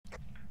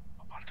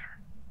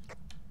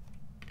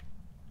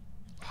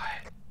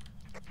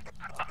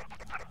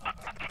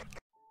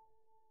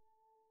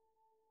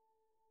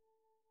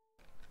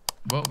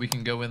Well, we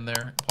can go in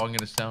there, plug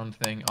in a sound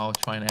thing. I'll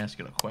try and ask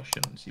it a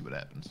question and see what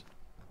happens.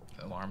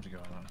 The alarm's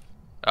going on.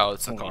 Oh,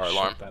 it's the car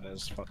alarm. That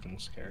is fucking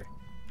scary.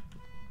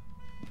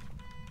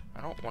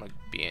 I don't want to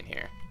be in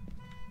here.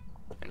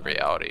 In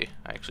reality,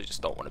 I actually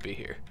just don't want to be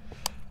here.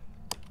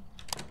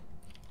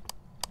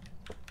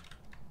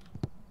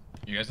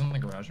 You guys in the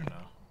garage or no?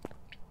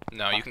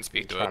 No, you can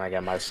speak to Trying it. to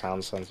get my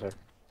sound sensor.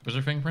 Was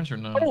there fingerprints or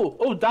no?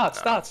 Oh,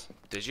 dots, dots.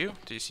 Did you?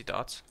 Did you see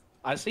dots?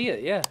 I see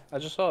it. Yeah, I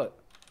just saw it.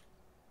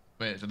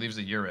 Wait, so it leaves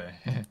the Ure. I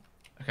kind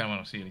of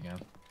want to see it again.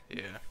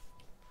 Yeah.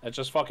 It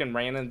just fucking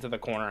ran into the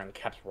corner and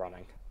kept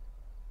running.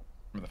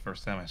 Remember the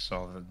first time I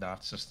saw the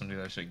dot system do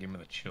that shit, gave me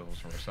the chills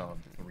for a solid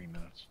 3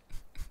 minutes.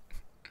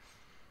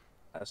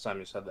 Last time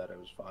you said that, it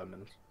was 5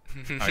 minutes.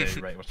 Oh, yeah,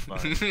 you're right. What's fine?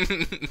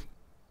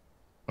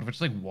 What if it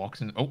just like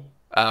walks in? Oh.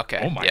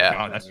 Okay. Oh my yeah.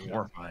 god, that's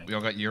horrifying. We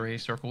all got Ure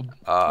circled.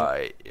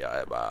 Yeah.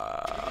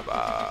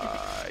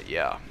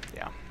 Yeah.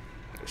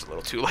 It was a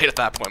little too late at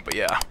that point, but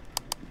yeah.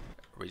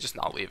 Are we just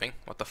not leaving?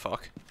 What the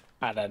fuck?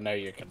 I didn't know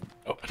you could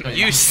open it.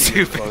 You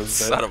stupid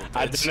Closed it. son of a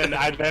bitch.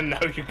 I didn't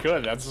know you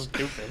could. That's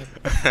stupid.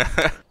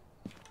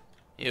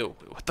 Ew,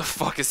 what the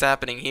fuck is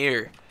happening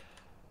here?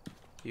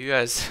 You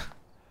guys...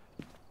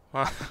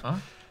 Huh?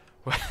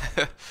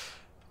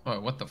 Oh,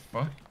 what the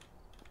fuck?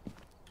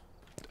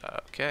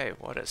 Okay,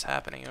 what is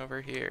happening over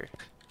here?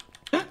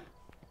 What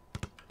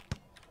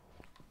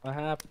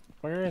happened?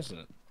 Where is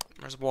it?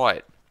 Where's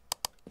what?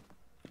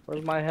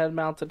 Where's my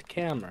head-mounted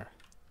camera?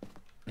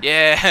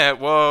 Yeah,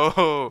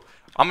 whoa!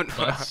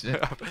 That's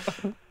sick.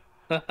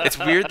 It's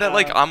weird that,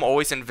 like, I'm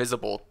always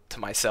invisible to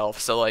myself,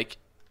 so, like,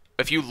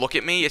 if you look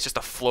at me, it's just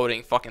a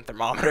floating fucking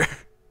thermometer.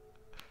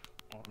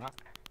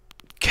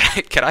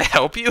 Can I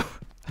help you?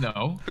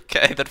 No.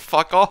 Okay, then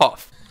fuck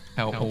off.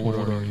 How old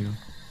are you?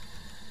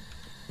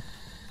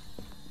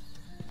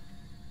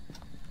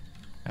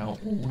 How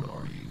old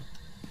are you?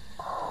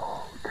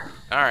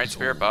 Alright,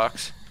 spirit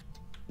box.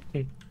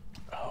 Do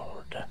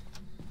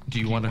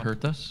you want to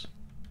hurt us?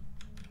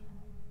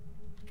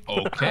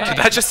 Okay. Did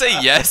I just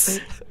say yes?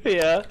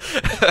 Yeah.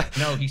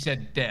 No, he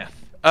said death.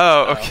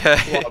 Oh, okay.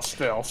 Well,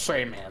 still,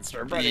 same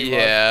answer.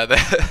 Yeah. Do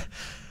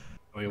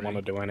we want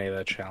to do any of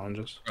the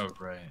challenges? Oh,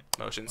 right.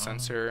 Motion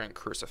sensor and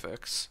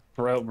crucifix.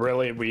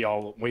 Really,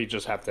 we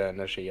just have to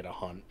initiate a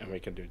hunt, and we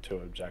can do 2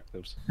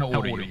 objectives. How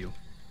old are you?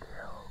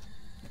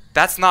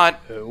 That's not...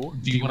 Who?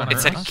 Do you want to It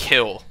hurt said us?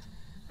 kill.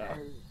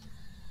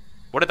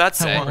 What did that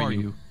say? How old are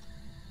you?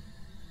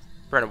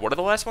 Brandon, what did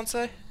the last one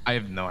say? I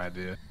have no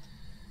idea.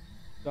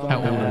 How How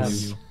old are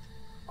you?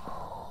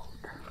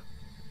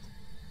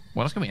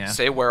 What else can we ask?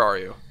 Say where are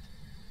you?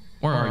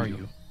 Where are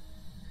you?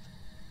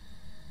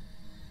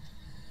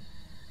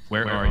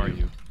 Where are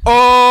you?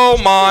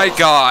 Oh my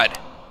god!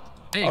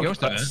 Hey,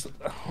 ghost event.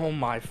 Oh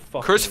my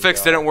fucking Crucifix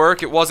God. didn't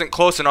work. It wasn't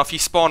close enough. He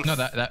spawned... No,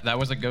 that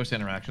was a ghost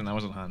interaction. That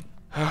wasn't hunt.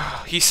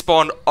 He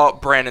spawned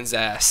up Brandon's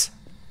ass.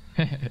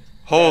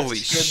 Holy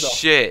Scared the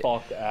shit.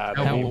 Fuck out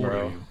How of me, old are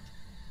bro. you?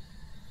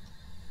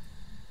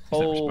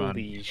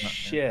 Holy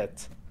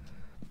shit.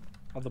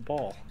 Of the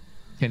ball.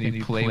 Can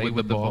you play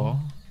with the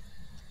ball?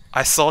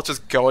 I saw it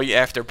just going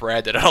after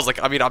Brandon, and I was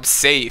like, I mean, I'm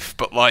safe,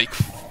 but like...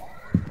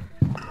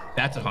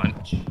 That's a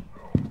hunt.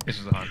 This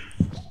is a hunt.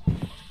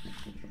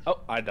 Oh,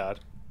 I died.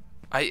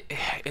 I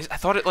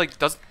thought it like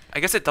does... I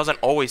guess it doesn't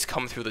always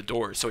come through the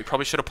door, so we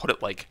probably should have put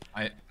it like...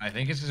 I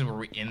think this is where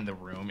we're in the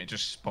room. It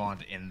just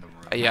spawned in the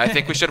room. Yeah, I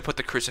think we should have put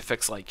the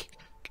crucifix like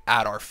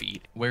at our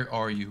feet. Where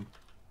are you?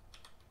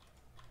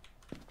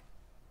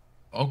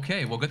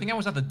 Okay, well, good thing I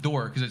was at the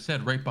door because it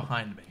said right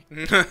behind me.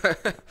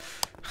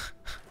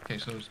 Okay,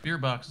 so spear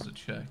box is a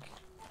check.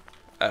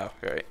 Oh,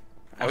 right.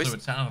 Also,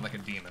 it sounded like a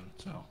demon,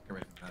 so get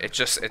ready for that. It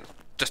just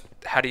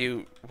how do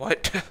you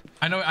what?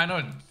 I know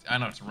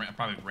it's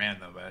probably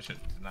random, but I should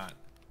not.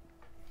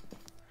 It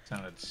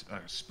sounded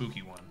like a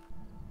spooky one.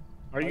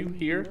 Are you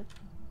here?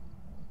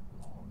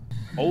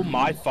 Oh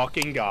my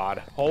fucking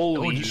god.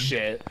 Holy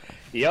shit.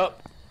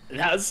 Yep.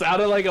 That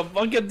sounded like a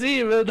fucking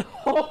demon.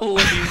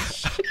 Holy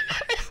shit.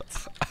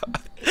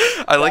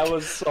 I like. That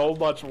was so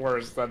much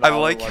worse than I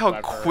like how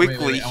I've heard.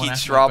 quickly Wait, I he wanna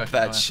ask you a dropped question, I that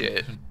wanna ask you a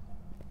shit. question.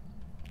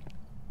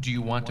 Do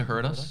you want to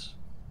hurt us?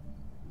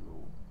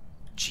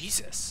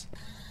 Jesus.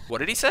 What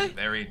did he say?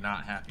 Very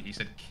not happy. He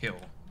said kill.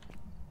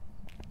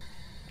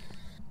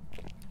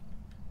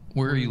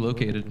 Where are you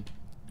located?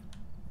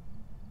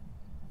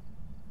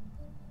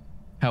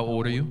 How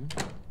old are you?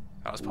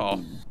 That was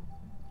Paul.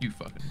 You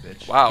fucking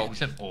bitch. Wow. He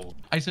said old.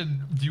 I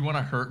said, do you want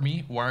to hurt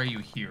me? Why are you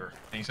here?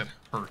 And he said,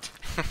 hurt.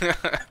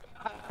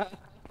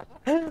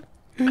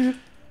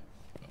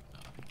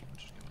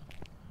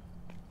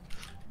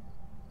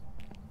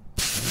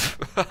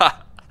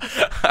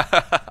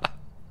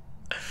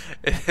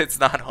 It's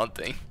not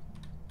hunting.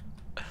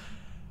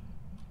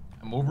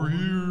 I'm over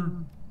here.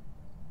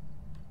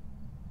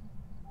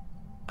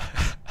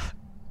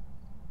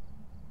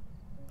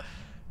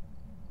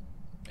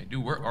 Hey,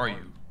 dude, where are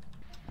you?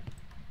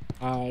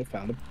 I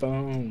found a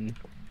bone.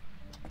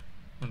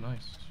 Oh,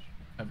 nice.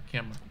 I have a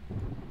camera.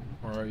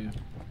 Where are you?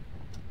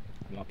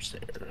 I'm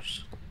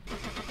upstairs.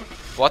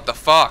 What the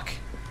fuck?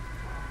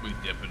 We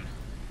dipping.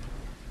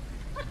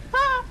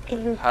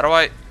 How do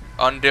I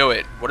undo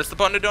it? What is the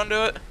button to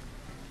undo it?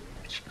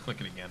 Just click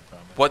it again,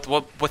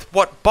 probably. With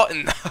what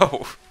button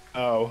though?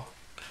 Oh.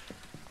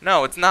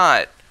 No, it's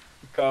not.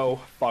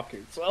 Go fuck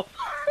yourself.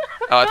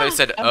 Oh, I thought you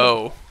said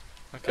O.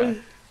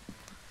 Okay.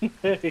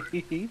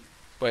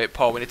 Wait,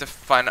 Paul, we need to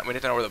find out. We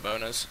need to know where the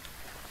bone is.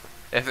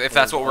 If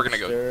that's what we're gonna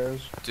go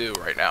do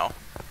right now.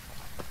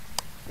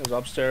 Is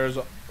upstairs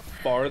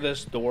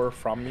farthest door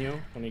from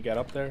you when you get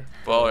up there?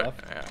 Well,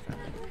 yeah.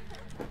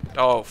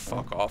 Oh,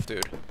 fuck off,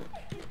 dude.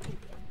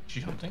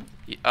 She hunting?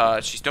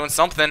 She's doing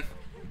something.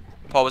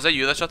 Paul, was that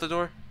you that shut the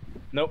door?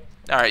 Nope.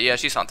 All right, yeah,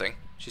 she's hunting.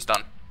 She's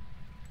done.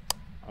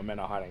 I'm in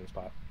a hiding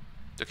spot.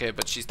 Okay,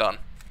 but she's done.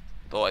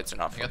 The lights are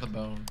not. I got the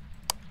bone.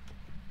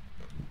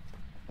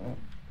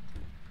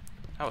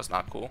 That was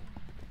not cool.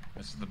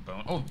 This is the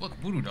bone. Oh, look,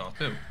 voodoo doll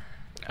too.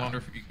 I wonder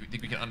if you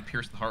think we can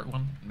unpierce the heart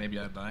one. Maybe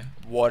I'd die.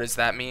 What does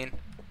that mean?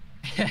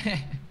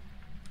 I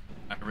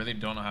really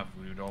don't know how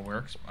voodoo doll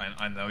works.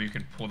 I know you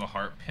can pull the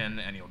heart pin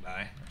and you'll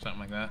die or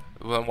something like that.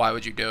 Well, why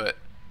would you do it?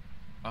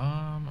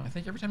 I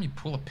think every time you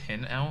pull a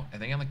pin out, I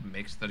think it like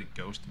makes the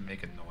ghost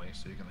make a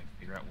noise so you can like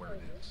figure out where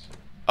it is.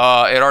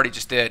 It already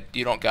just did.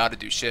 You don't gotta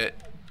do shit.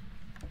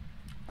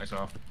 Lights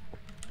off.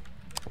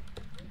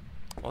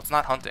 Well, it's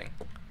not hunting.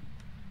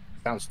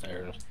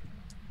 Downstairs.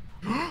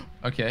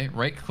 Okay,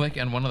 right click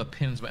and one of the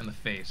pins went in the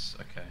face.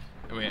 Okay.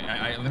 Wait,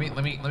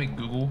 let me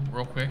Google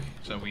real quick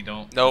so we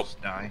don't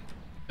just die.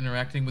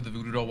 Interacting with the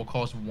voodoo doll will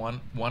cause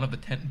one of the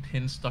 10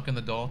 pins stuck in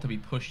the doll to be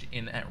pushed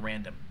in at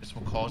random. This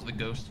will cause the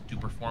ghost to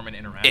perform an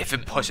interaction. If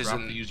it pushes and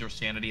drop in the user's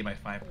sanity by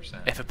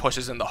 5%. If it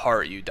pushes in the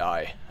heart, you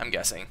die. I'm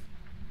guessing.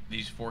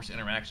 These forced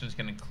interactions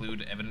can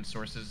include evidence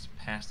sources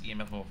past EMF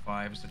level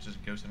 5, such as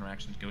ghost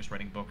interactions, ghost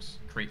writing books,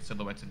 create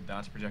silhouettes and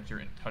dots projector,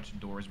 and touch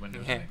doors,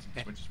 windows, lights,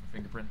 and switches for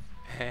fingerprints.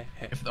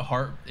 If the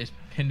heart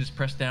pin is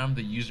pressed down,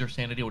 the user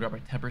sanity will drop by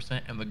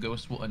 10%, and the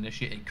ghost will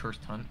initiate a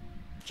cursed hunt.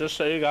 Just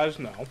so you guys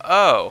know.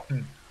 Oh.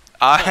 None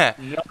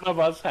of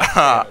us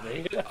have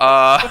sanity.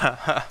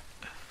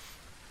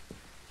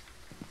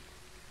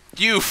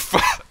 You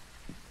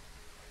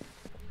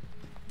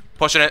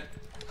pushing it.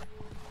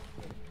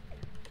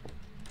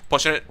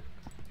 Pushing it.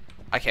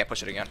 I can't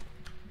push it again.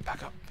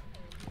 Back up.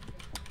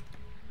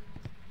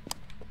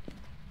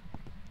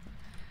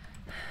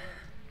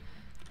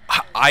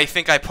 I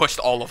think I pushed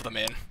all of them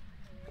in.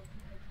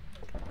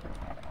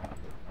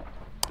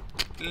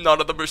 None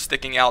of them are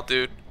sticking out,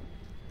 dude.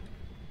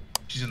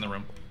 She's in the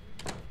room.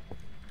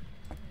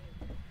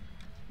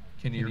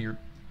 Can you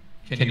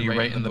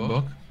write in the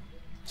book?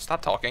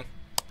 Stop talking.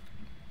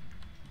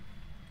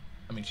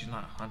 I mean, she's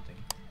not hunting.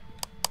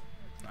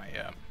 I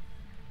am.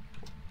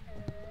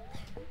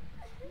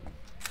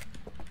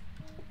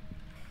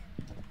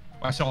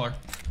 I saw her.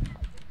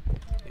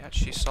 Yeah,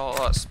 she saw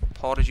us.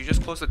 Paul, did you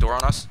just close the door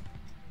on us?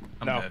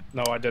 I'm no, dead.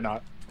 no, I did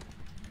not.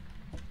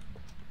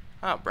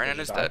 Oh, Brandon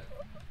is dead.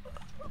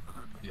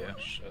 Yeah.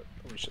 Shit,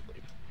 we should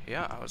leave.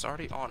 Yeah, I was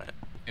already on it.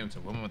 It was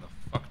a woman with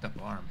a fucked up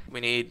arm. We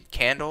need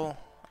candle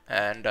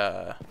and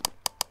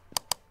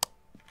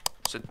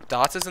so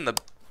Dots is in the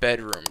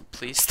bedroom.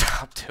 Please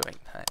stop doing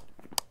that.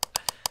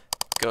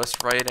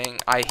 Ghost writing.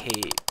 I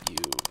hate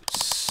you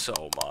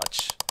so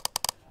much.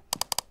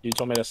 You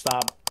told me to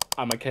stop.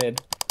 I'm a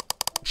kid.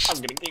 I'm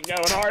gonna keep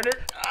going harder.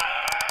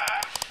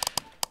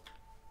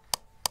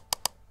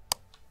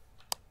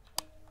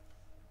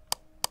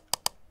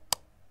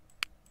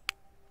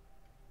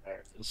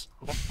 There it is.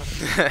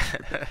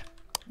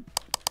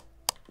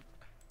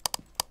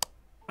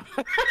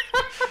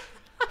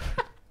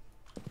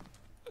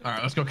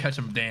 Alright, let's go catch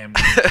some damn.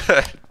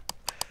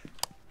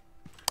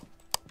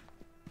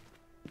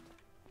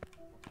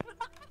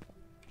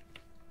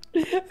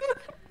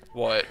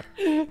 What?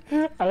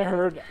 I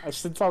heard,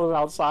 since I was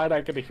outside,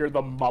 I could hear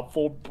the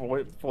muffled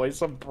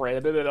voice of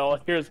Brandon, and all I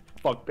hear is,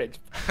 fuck bitch,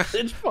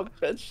 bitch, fuck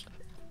bitch.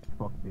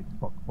 Fuck bitch,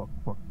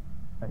 fuck.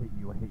 I hate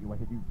you, I hate you, I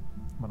hate you.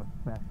 I'm gonna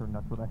smash her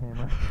nuts with a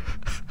hammer.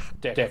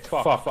 Dick,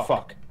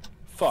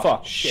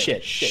 fuck,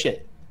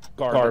 shit,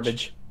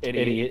 garbage,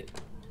 idiot.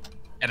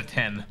 At a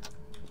 10.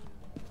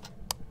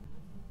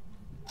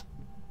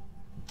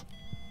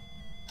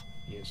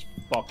 He is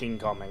fucking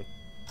coming.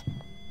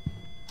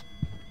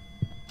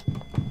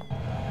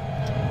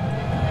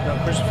 No,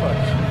 Christopher.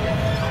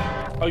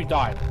 Oh, you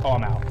died. Oh,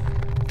 I'm out.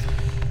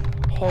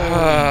 Holy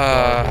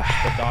garbage.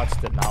 The dots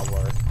did not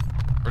work.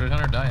 Where did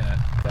Hunter die at?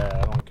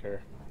 Yeah, I don't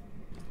care.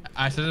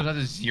 I said it was at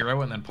a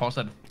 0, and then Paul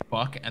said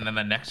fuck, and then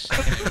the next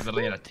second it was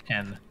literally at a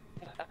 10.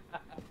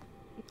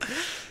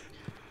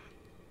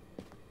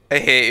 I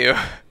hate you.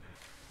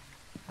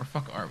 Where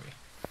fuck are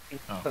we?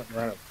 Oh,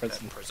 We're in a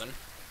prison.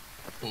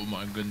 oh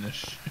my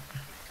goodness.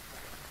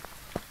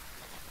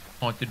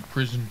 Haunted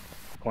prison.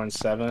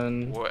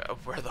 0.7.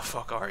 Where the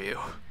fuck are you?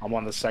 I'm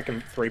on the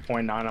second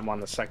 3.9. I'm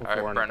on the second All right,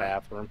 floor in the Brandon.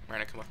 bathroom.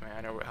 Brandon, come with me.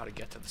 I know how to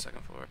get to the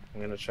second floor.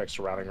 I'm gonna check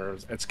surrounding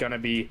rooms. It's gonna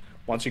be,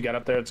 once you get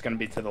up there, it's gonna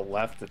be to the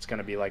left. It's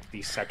gonna be like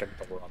the second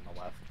door on the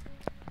left.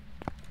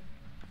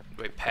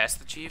 Wait, past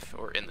the chief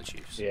or in the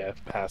chief's? Yeah,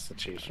 past the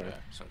chief's room. Okay,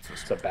 so it's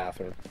this It's a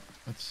bathroom.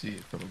 Let's see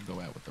if it'll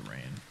go out with the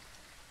rain.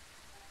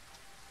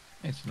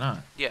 It's not.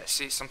 Yeah,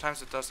 see,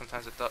 sometimes it does,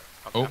 sometimes it does.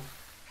 Oh.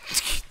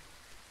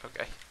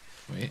 Okay.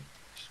 Wait,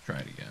 just try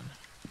it again.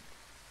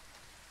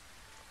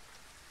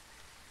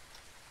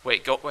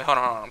 Wait, wait, hold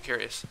on, I'm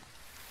curious.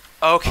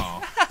 Okay.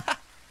 Oh.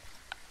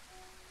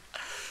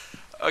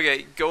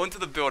 Okay, go into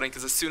the building,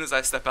 because as soon as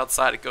I step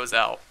outside, it goes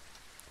out.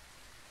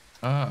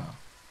 Oh.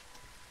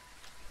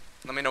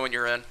 Let me know when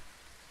you're in.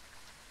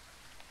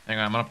 Hang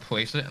on, I'm gonna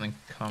place it and then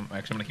come.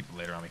 Actually, I'm gonna keep it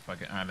later on me.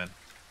 Fuck it. Alright then.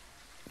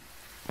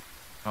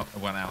 Oh,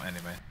 it went out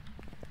anyway.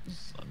 This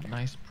is a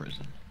nice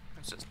prison.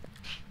 It's just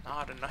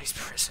not a nice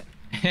prison.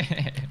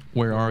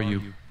 Where are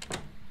you?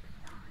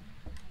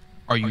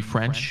 Are you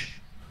French?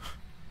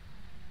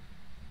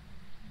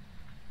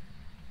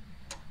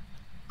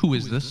 Who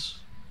is this?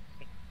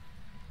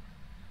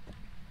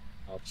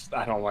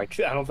 I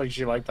don't think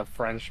she liked the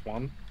French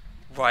one.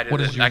 Why did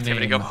What is the your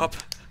activity go name? up?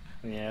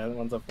 Yeah, that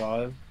one's a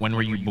 5. When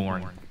were you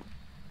born?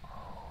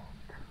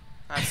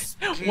 That's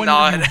When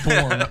not. were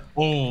you born?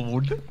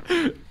 Old.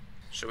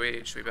 Should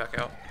we back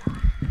out?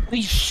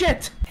 Holy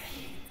shit!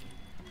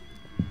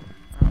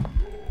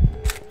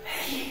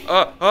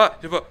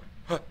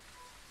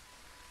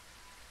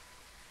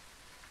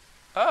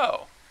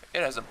 Oh,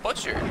 it has a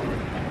butcher.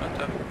 What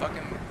the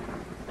fucking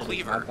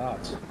cleaver? Not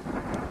dots.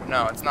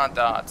 No, it's not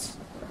dots.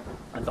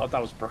 I thought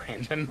that was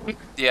Brandon.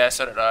 Yeah,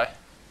 so did I.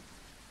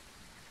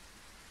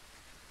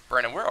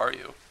 Brandon, where are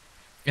you?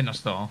 In the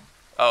stall.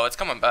 Oh, it's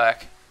coming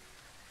back.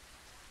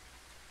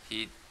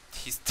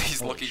 He's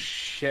Holy looking.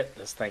 shit,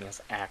 this thing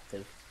is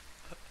active.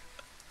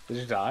 Did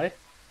you die?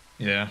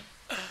 Yeah.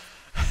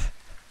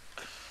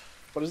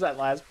 What is that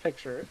last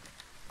picture?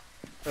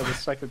 Or the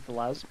second to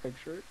last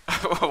picture?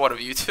 What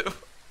of you two?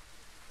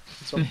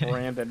 It's a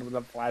Brandon with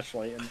a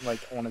flashlight and like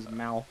on his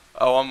mouth.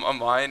 Oh, on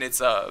mine, it's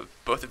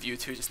both of you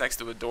two just next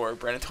to a door.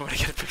 Brandon told me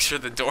to get a picture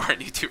of the door,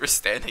 and you two were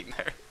standing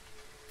there.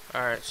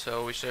 All right,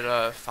 so we should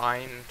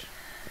find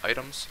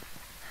items.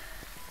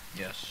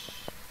 Yes.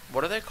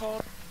 What are they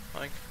called?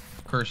 Like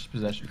Cursed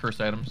possession. Cursed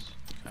items.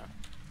 Okay.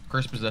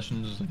 Cursed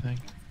possessions, I think.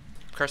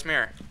 cursed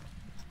mirror.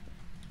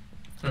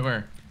 Wait,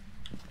 where?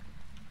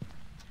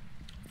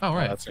 Oh,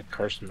 right. That's a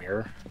cursed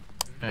mirror.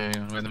 Hang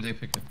on, wait, let me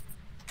pick it.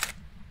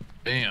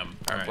 Bam.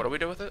 Alright. What do we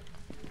do with it?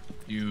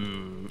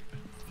 You...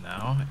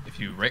 Now, if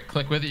you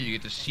right-click with it, you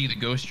get to see the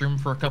ghost room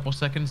for a couple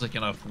seconds, like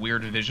in a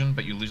weird vision,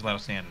 but you lose a lot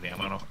of sanity. I'm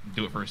gonna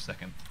do it for a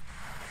second.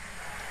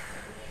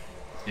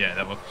 Yeah,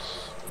 that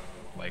looks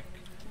like...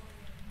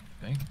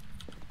 I think.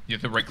 You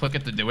have to right-click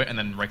it to do it, and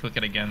then right-click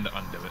it again to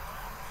undo it.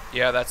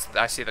 Yeah,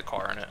 I see the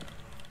car in it.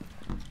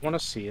 I want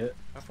to see it.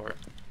 Go for it.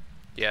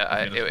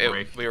 Yeah,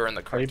 we were in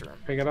the How do you correct room.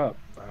 pick it up?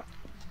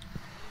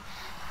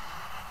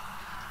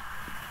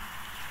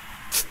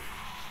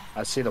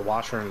 I see the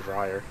washer and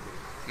dryer.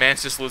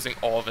 Man's just losing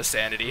all of his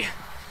sanity.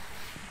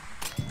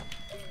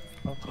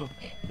 Oh,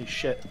 holy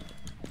shit.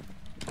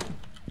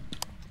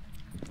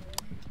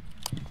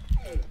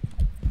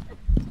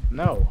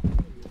 No.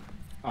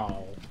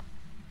 Oh.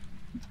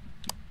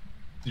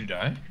 Did you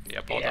die?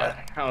 Yep, all Yeah,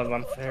 done. that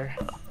was unfair.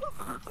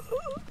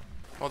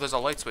 Well, there's a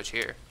light switch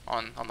here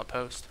on the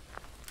post.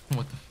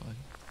 What the fuck?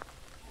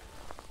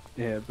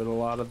 Yeah, but a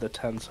lot of the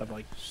tents have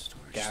like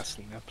gas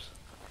lamps.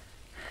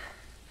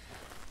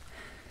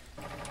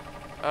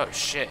 Oh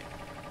shit.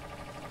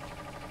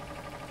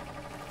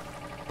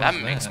 That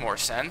What's makes that? more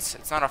sense.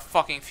 It's not a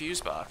fucking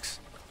fuse box.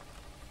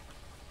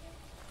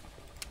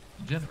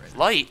 Generator.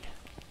 Light.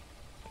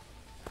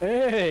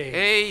 Hey!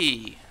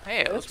 Hey.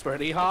 Hey. It's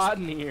pretty hot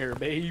in here,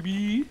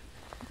 baby.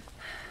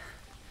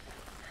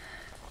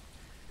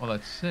 Well,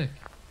 that's sick.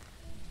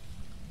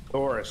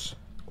 Doris.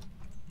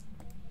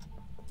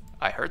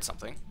 I heard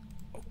something.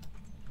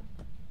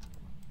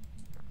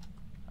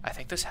 I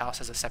think this house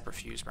has a separate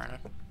fuse, Brandon.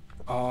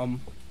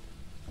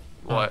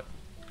 What?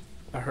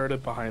 I heard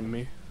it behind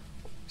me.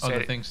 Oh, Say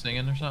the it, thing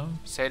singing or something?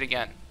 say it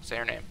again. Say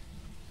your name.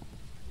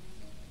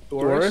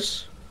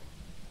 Doris?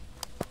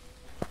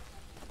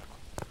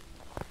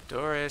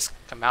 Doris,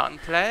 come out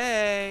and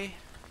play.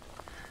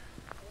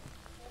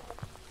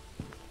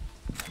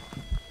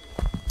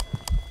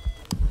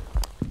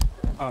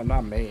 Oh,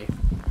 not me.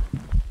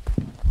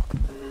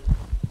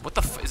 What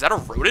the is that a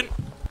rodent?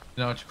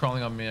 No, it's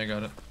crawling on me. I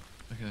got it.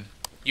 Okay.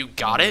 You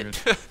got it?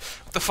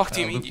 What the fuck do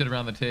you I mean? looked it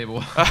around the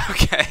table.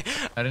 Okay.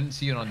 I didn't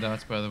see it on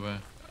dots, by the way.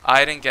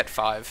 I didn't get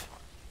 5.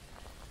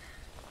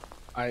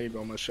 I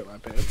almost shit my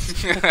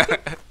pants.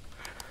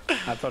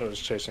 I thought it was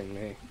chasing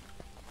me.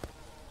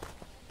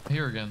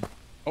 Here again.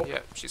 Oh. Yeah,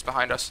 she's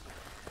behind us.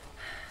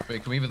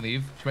 Wait, can we even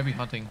leave? She might be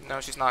hunting. No,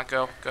 she's not.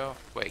 Go.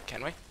 Wait,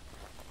 can we?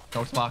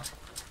 No, it's locked.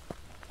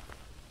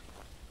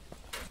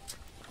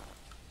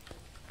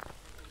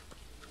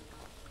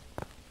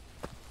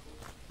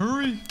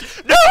 Hurry!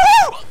 No!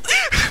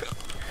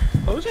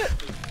 Close it.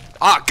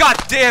 Ah, god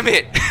damn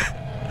it!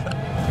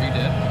 Are you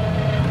dead?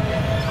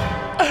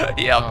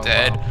 Yeah, I'm Oh,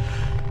 dead.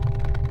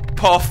 wow.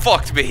 Paul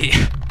fucked me.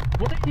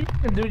 What did you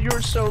do? Dude, you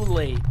were so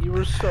late. You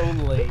were so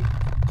late.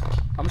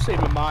 I'm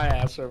saving my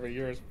ass over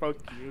yours. Fuck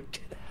you.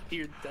 Get out of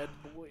here, dead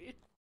boy.